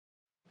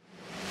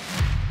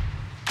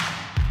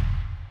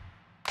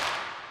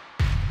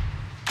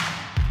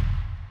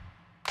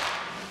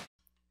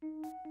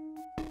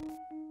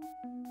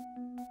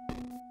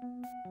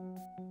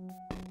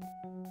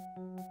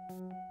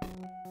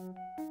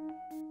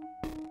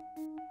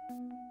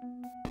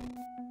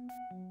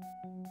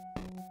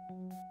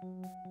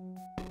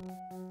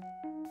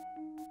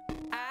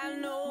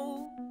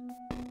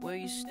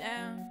you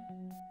stand,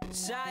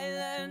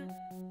 silent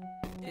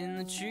in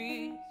the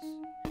trees,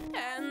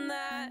 and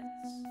that's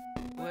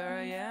where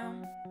I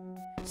am,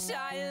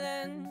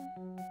 silent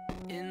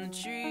in the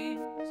trees.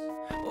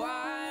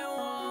 Why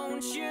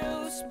won't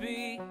you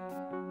speak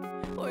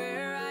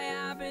where I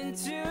happen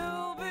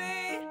to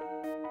be,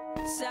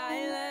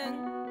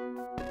 silent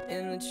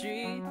in the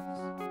trees,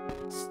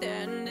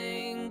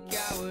 standing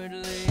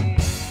cowardly.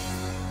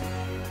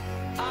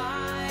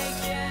 I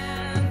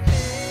can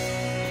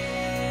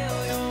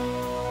feel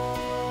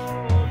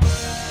your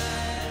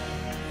breath.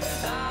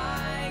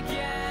 I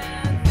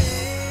can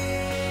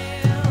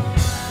feel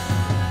my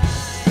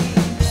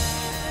breath.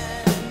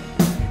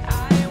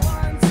 I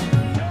want to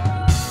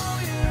know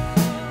you.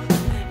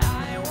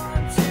 I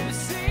want to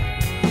see.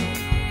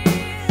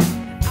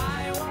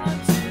 I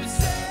want to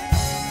say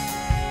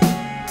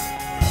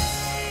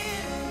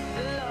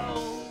hello.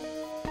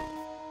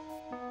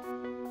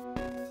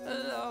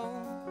 Hello.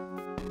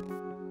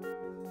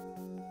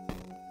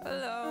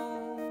 Hello.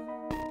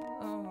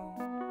 Oh.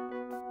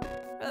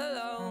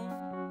 Hello.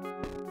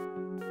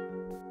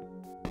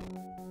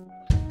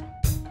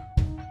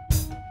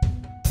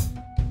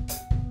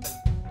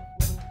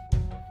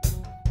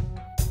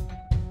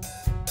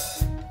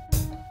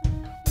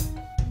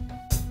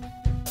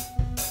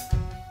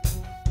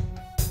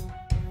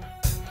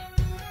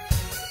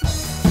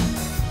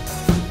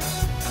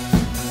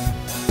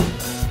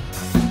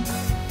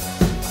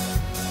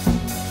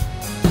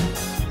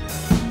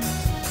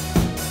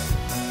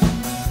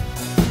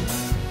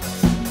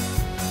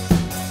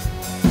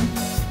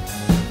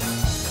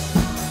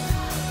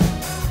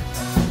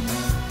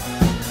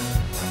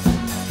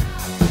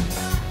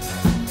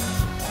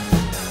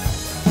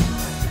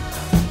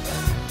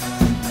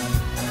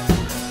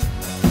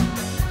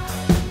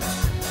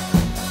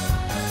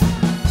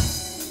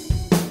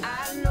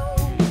 I know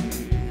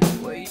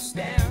where you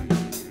stand,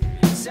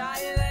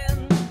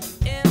 silent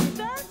in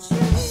the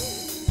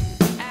trees,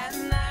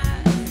 and that's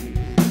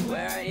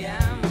where I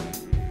am,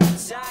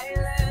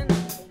 silent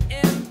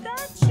in the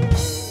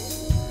trees.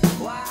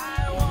 Why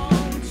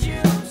won't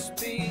you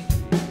speak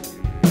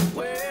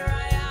where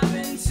I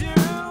happen to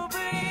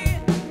be,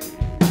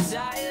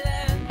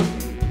 silent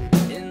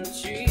in the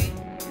trees,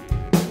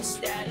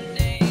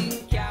 standing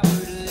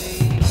cowardly.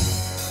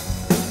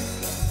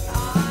 I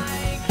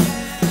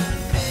can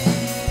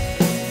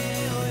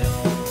feel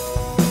your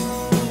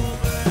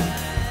breath.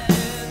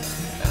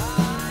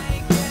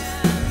 I can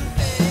feel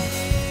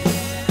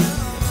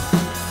my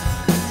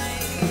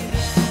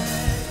breath.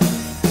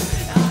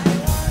 I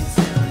want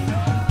to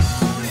know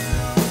you.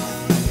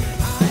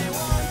 I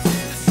want to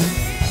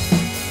see.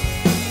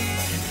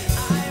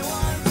 I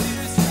want to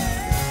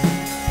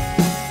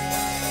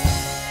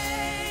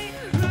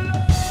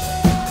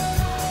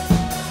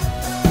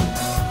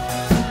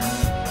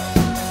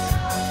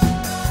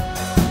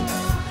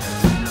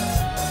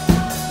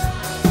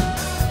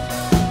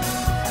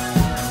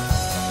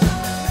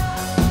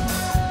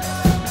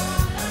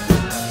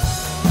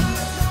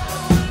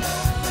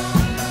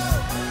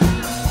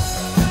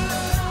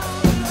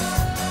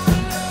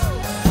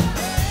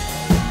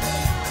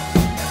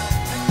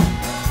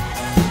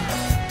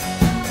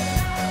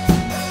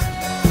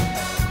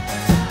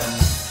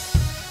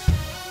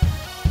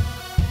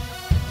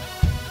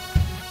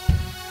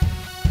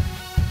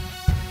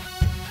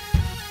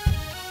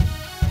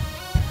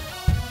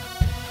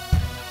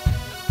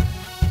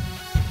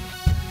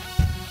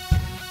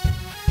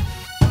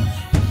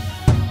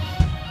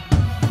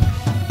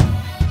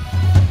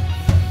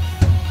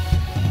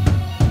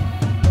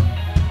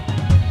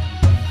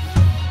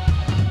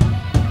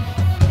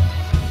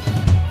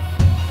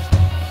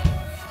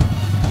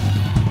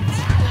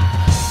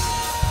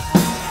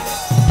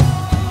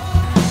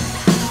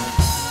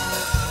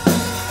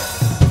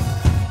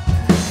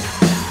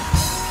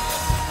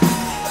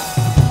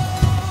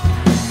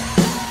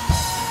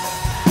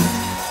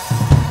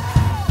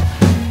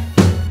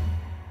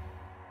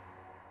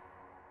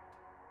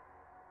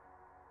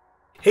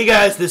Hey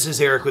guys, this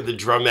is Eric with the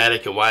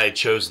Drummatic and why I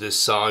chose this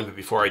song. But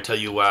before I tell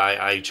you why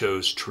I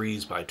chose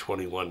Trees by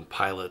 21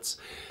 Pilots,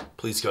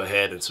 please go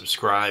ahead and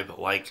subscribe,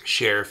 like,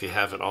 share if you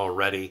haven't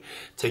already.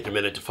 Take a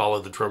minute to follow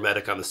the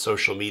Drummatic on the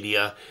social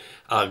media.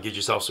 Get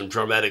yourself some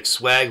Drummatic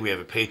swag. We have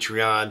a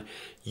Patreon.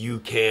 You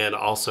can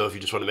also, if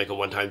you just want to make a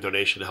one-time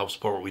donation to help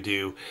support what we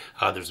do,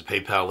 there's a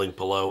PayPal link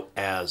below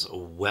as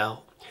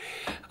well.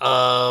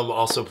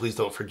 Also, please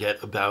don't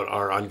forget about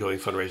our ongoing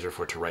fundraiser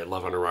for To Write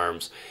Love on Her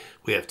Arms.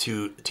 We have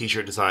 2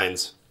 t-shirt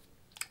designs.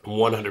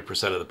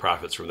 100% of the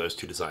profits from those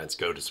 2 designs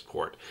go to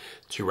support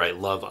To Write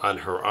Love on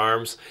Her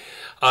Arms.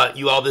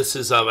 You all, this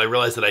is, I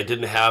realized that I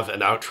didn't have an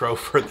outro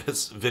for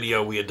this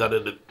video. We had done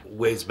it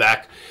ways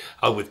back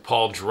with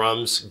Paul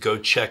Drums. Go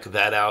check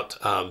that out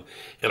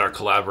in our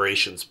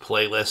collaborations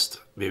playlist.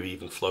 Maybe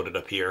even float it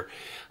up here.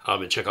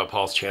 And check out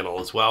Paul's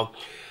channel as well.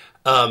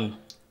 And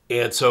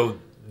so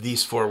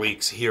these 4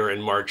 weeks here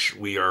in March,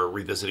 we are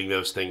revisiting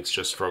those things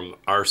just from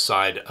our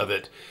side of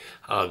it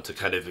to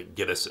kind of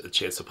get us a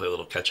chance to play a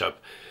little catch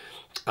up.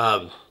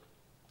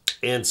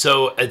 And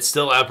so it's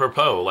still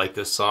apropos. Like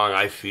this song,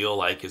 I feel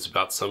like is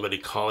about somebody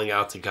calling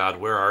out to God,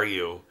 where are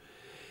you?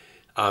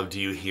 Do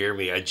you hear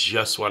me? I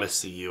just want to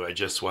see you. I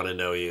just want to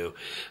know you.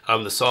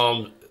 The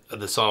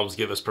Psalms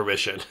give us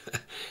permission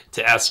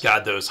to ask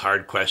God those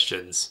hard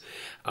questions.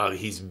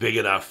 He's big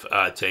enough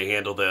to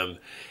handle them,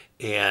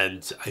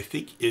 and I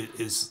think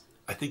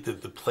I think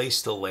that the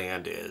place to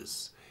land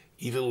is,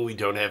 even when we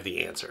don't have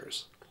the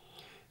answers,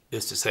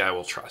 is to say, I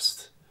will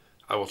trust.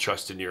 I will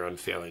trust in your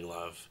unfailing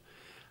love.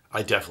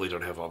 I definitely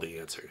don't have all the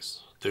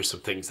answers. There's some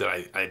things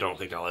that I don't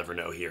think I'll ever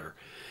know here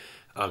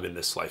in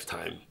this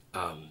lifetime.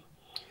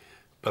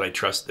 But I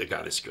trust that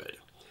God is good.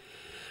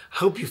 I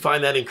hope you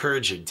find that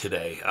encouraging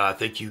today.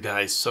 Thank you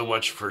guys so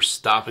much for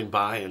stopping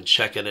by and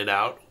checking it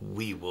out.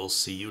 We will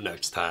see you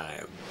next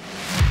time.